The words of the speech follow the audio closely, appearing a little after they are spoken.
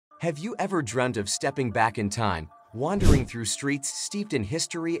Have you ever dreamt of stepping back in time, wandering through streets steeped in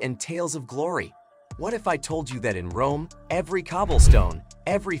history and tales of glory? What if I told you that in Rome, every cobblestone,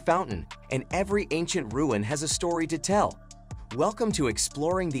 every fountain, and every ancient ruin has a story to tell? Welcome to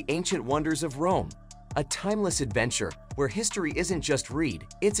Exploring the Ancient Wonders of Rome, a timeless adventure where history isn't just read,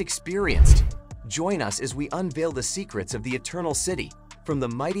 it's experienced. Join us as we unveil the secrets of the Eternal City, from the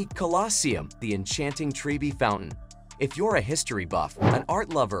mighty Colosseum, the enchanting Trevi Fountain. If you're a history buff, an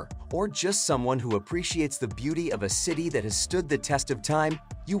art lover, or just someone who appreciates the beauty of a city that has stood the test of time,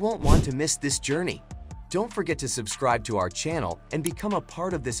 you won't want to miss this journey. Don't forget to subscribe to our channel and become a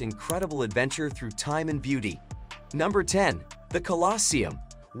part of this incredible adventure through time and beauty. Number 10. The Colosseum.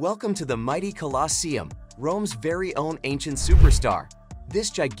 Welcome to the mighty Colosseum, Rome's very own ancient superstar. This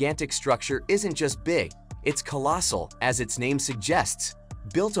gigantic structure isn't just big, it's colossal, as its name suggests.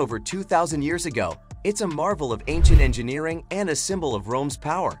 Built over 2,000 years ago, it's a marvel of ancient engineering and a symbol of Rome's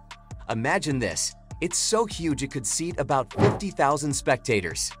power. Imagine this, it's so huge it could seat about 50,000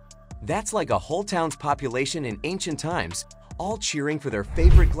 spectators. That's like a whole town's population in ancient times, all cheering for their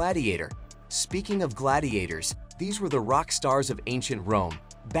favorite gladiator. Speaking of gladiators, these were the rock stars of ancient Rome,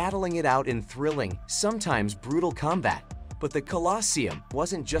 battling it out in thrilling, sometimes brutal combat. But the Colosseum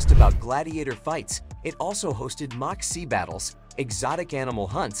wasn't just about gladiator fights, it also hosted mock sea battles, exotic animal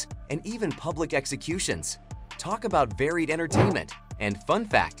hunts, and even public executions. Talk about varied entertainment. And fun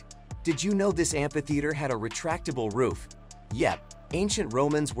fact, did you know this amphitheater had a retractable roof? Yep, ancient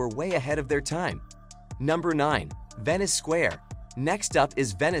Romans were way ahead of their time. Number 9. Venice Square. Next up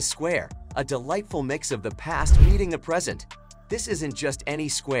is Venice Square, a delightful mix of the past meeting the present. This isn't just any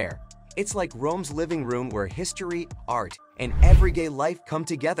square. It's like Rome's living room where history, art, and everyday life come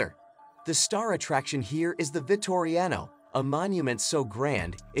together. The star attraction here is the Vittoriano, a monument so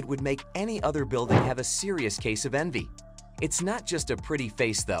grand it would make any other building have a serious case of envy. It's not just a pretty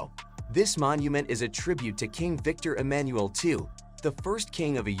face though. This monument is a tribute to King Victor Emmanuel II, the first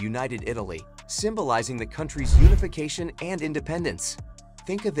king of a united Italy, symbolizing the country's unification and independence.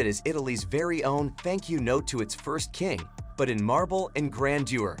 Think of it as Italy's very own thank you note to its first king, but in marble and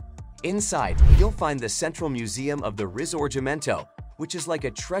grandeur. Inside, you'll find the Central Museum of the Risorgimento, which is like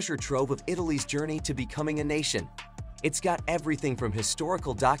a treasure trove of Italy's journey to becoming a nation. It's got everything from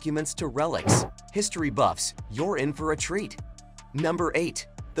historical documents to relics. History buffs, you're in for a treat. Number 8.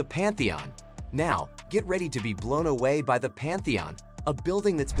 The Pantheon. Now, get ready to be blown away by the Pantheon, a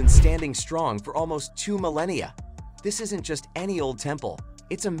building that's been standing strong for almost 2 millennia. This isn't just any old temple,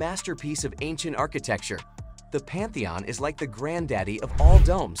 it's a masterpiece of ancient architecture. The Pantheon is like the granddaddy of all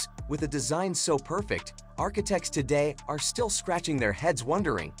domes. With a design so perfect, architects today are still scratching their heads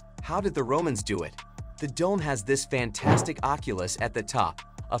wondering, how did the Romans do it? The dome has this fantastic oculus at the top,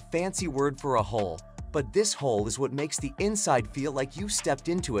 a fancy word for a hole, but this hole is what makes the inside feel like you stepped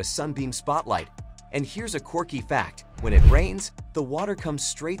into a sunbeam spotlight. And here's a quirky fact, when it rains, the water comes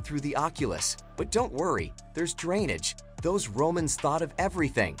straight through the oculus. But don't worry, there's drainage. Those Romans thought of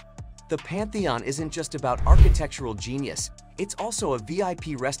everything. The Pantheon isn't just about architectural genius, it's also a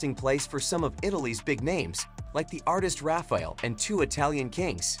VIP resting place for some of Italy's big names, like the artist Raphael and 2 Italian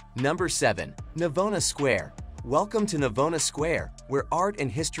kings. Number 7. Navona Square. Welcome to Navona Square, where art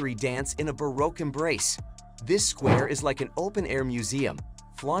and history dance in a Baroque embrace. This square is like an open-air museum,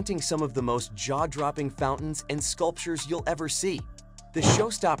 flaunting some of the most jaw-dropping fountains and sculptures you'll ever see. The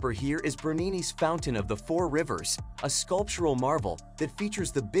showstopper here is Bernini's Fountain of the Four Rivers, a sculptural marvel that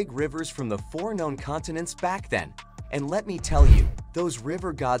features the big rivers from the 4 known continents back then. And let me tell you, those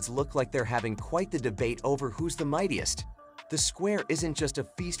river gods look like they're having quite the debate over who's the mightiest. The square isn't just a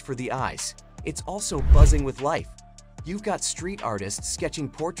feast for the eyes, it's also buzzing with life. You've got street artists sketching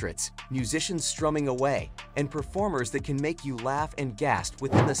portraits, musicians strumming away, and performers that can make you laugh and gasp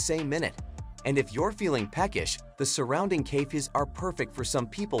within the same minute. And if you're feeling peckish, the surrounding cafes are perfect for some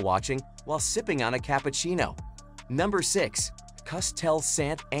people watching while sipping on a cappuccino. Number 6. Castel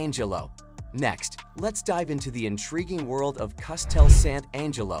Sant'Angelo. Next, let's dive into the intriguing world of Castel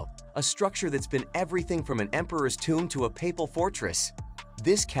Sant'Angelo, a structure that's been everything from an emperor's tomb to a papal fortress.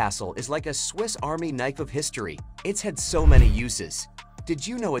 This castle is like a Swiss Army knife of history. It's had so many uses. Did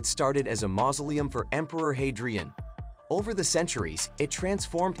you know it started as a mausoleum for Emperor Hadrian? Over the centuries, it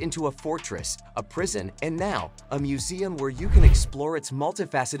transformed into a fortress, a prison, and now a museum where you can explore its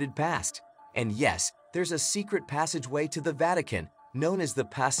multifaceted past. And yes, there's a secret passageway to the Vatican, known as the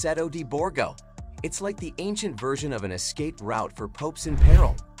Passaggio di Borgo. It's like the ancient version of an escape route for popes in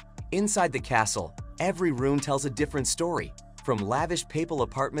peril. Inside the castle, every room tells a different story, from lavish papal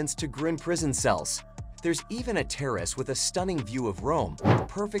apartments to grim prison cells. There's even a terrace with a stunning view of Rome,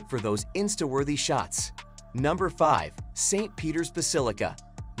 perfect for those Insta-worthy shots. Number 5. St. Peter's Basilica.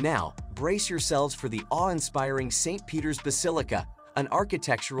 Now, brace yourselves for the awe-inspiring St. Peter's Basilica, an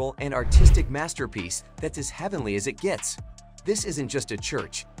architectural and artistic masterpiece that's as heavenly as it gets. This isn't just a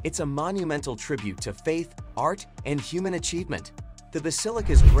church, it's a monumental tribute to faith, art, and human achievement. The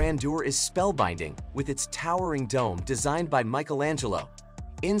basilica's grandeur is spellbinding, with its towering dome designed by Michelangelo.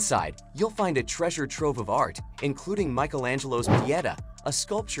 Inside, you'll find a treasure trove of art, including Michelangelo's Pieta, a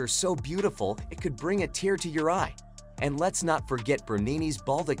sculpture so beautiful it could bring a tear to your eye. And let's not forget Bernini's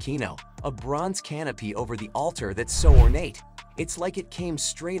Baldacchino, a bronze canopy over the altar that's so ornate. It's like it came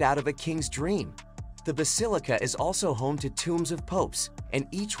straight out of a king's dream. The basilica is also home to tombs of popes, and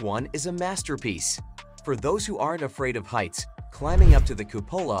each one is a masterpiece. For those who aren't afraid of heights, climbing up to the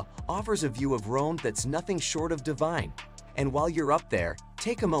cupola offers a view of Rome that's nothing short of divine. And while you're up there,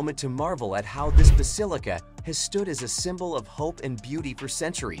 take a moment to marvel at how this basilica has stood as a symbol of hope and beauty for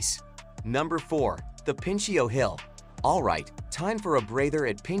centuries. Number 4. The Pincio Hill. Alright, time for a breather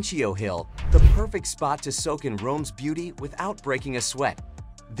at Pincio Hill, the perfect spot to soak in Rome's beauty without breaking a sweat.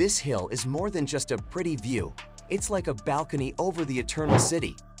 This hill is more than just a pretty view. It's like a balcony over the eternal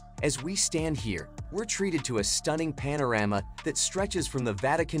city. As we stand here, we're treated to a stunning panorama that stretches from the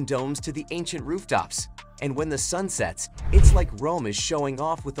Vatican domes to the ancient rooftops. And when the sun sets, it's like Rome is showing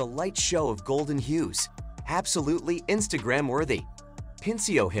off with a light show of golden hues. Absolutely Instagram-worthy.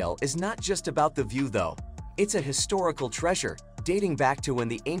 Pincio Hill is not just about the view though. It's a historical treasure, dating back to when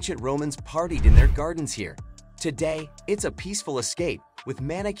the ancient Romans partied in their gardens here. Today, it's a peaceful escape, with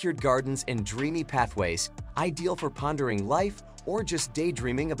manicured gardens and dreamy pathways, ideal for pondering life or just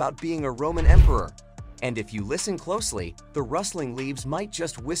daydreaming about being a Roman emperor. And if you listen closely, the rustling leaves might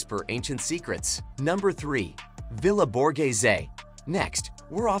just whisper ancient secrets. Number 3. Villa Borghese. Next,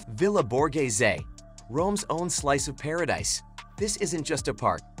 we're off Villa Borghese, Rome's own slice of paradise. This isn't just a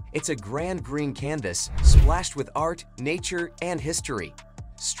park, it's a grand green canvas splashed with art, nature, and history.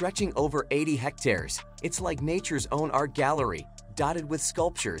 Stretching over 80 hectares, it's like nature's own art gallery, dotted with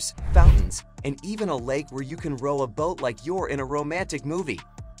sculptures, fountains, and even a lake where you can row a boat like you're in a romantic movie.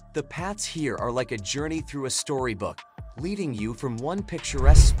 The paths here are like a journey through a storybook, leading you from one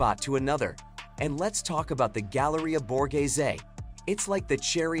picturesque spot to another. And let's talk about the Galleria Borghese. It's like the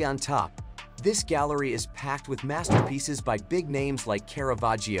cherry on top. This gallery is packed with masterpieces by big names like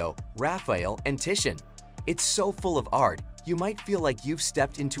Caravaggio, Raphael, and Titian. It's so full of art, you might feel like you've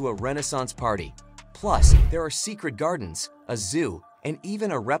stepped into a Renaissance party. Plus, there are secret gardens, a zoo, and even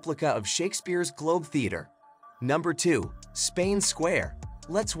a replica of Shakespeare's Globe Theatre. Number 2. Spain Square.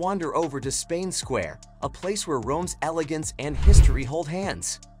 Let's wander over to Spain Square, a place where Rome's elegance and history hold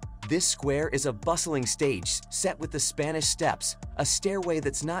hands. This square is a bustling stage set with the Spanish Steps, a stairway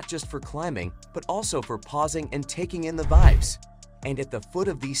that's not just for climbing, but also for pausing and taking in the vibes. And at the foot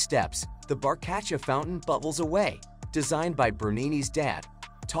of these steps, the Barcaccia fountain bubbles away, designed by Bernini's dad.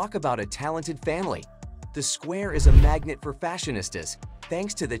 Talk about a talented family. The square is a magnet for fashionistas,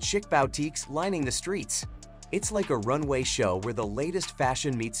 thanks to the chic boutiques lining the streets. It's like a runway show where the latest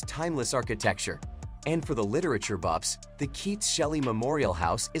fashion meets timeless architecture. And for the literature buffs, the Keats Shelley Memorial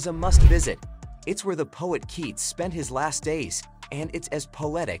House is a must-visit. It's where the poet Keats spent his last days, and it's as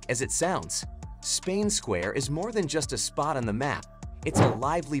poetic as it sounds. Spain Square is more than just a spot on the map. It's a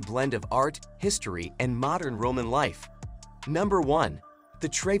lively blend of art, history, and modern Roman life. Number 1. The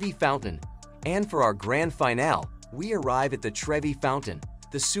Trevi Fountain. And for our grand finale, we arrive at the Trevi Fountain,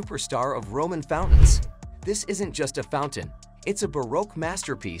 the superstar of Roman fountains. This isn't just a fountain. It's a Baroque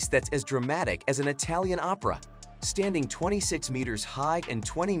masterpiece that's as dramatic as an Italian opera. Standing 26 meters high and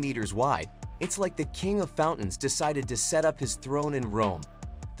 20 meters wide, it's like the king of fountains decided to set up his throne in Rome.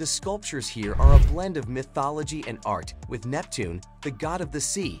 The sculptures here are a blend of mythology and art, with Neptune, the god of the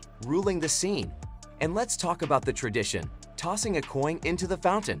sea, ruling the scene. And let's talk about the tradition, tossing a coin into the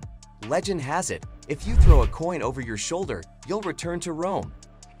fountain. Legend has it, if you throw a coin over your shoulder, you'll return to Rome.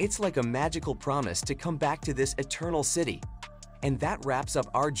 It's like a magical promise to come back to this eternal city. And that wraps up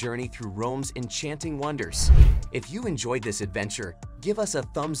our journey through Rome's enchanting wonders. If you enjoyed this adventure, give us a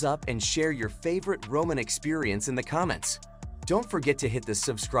thumbs up and share your favorite Roman experience in the comments. Don't forget to hit the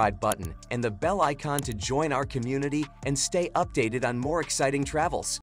subscribe button and the bell icon to join our community and stay updated on more exciting travels.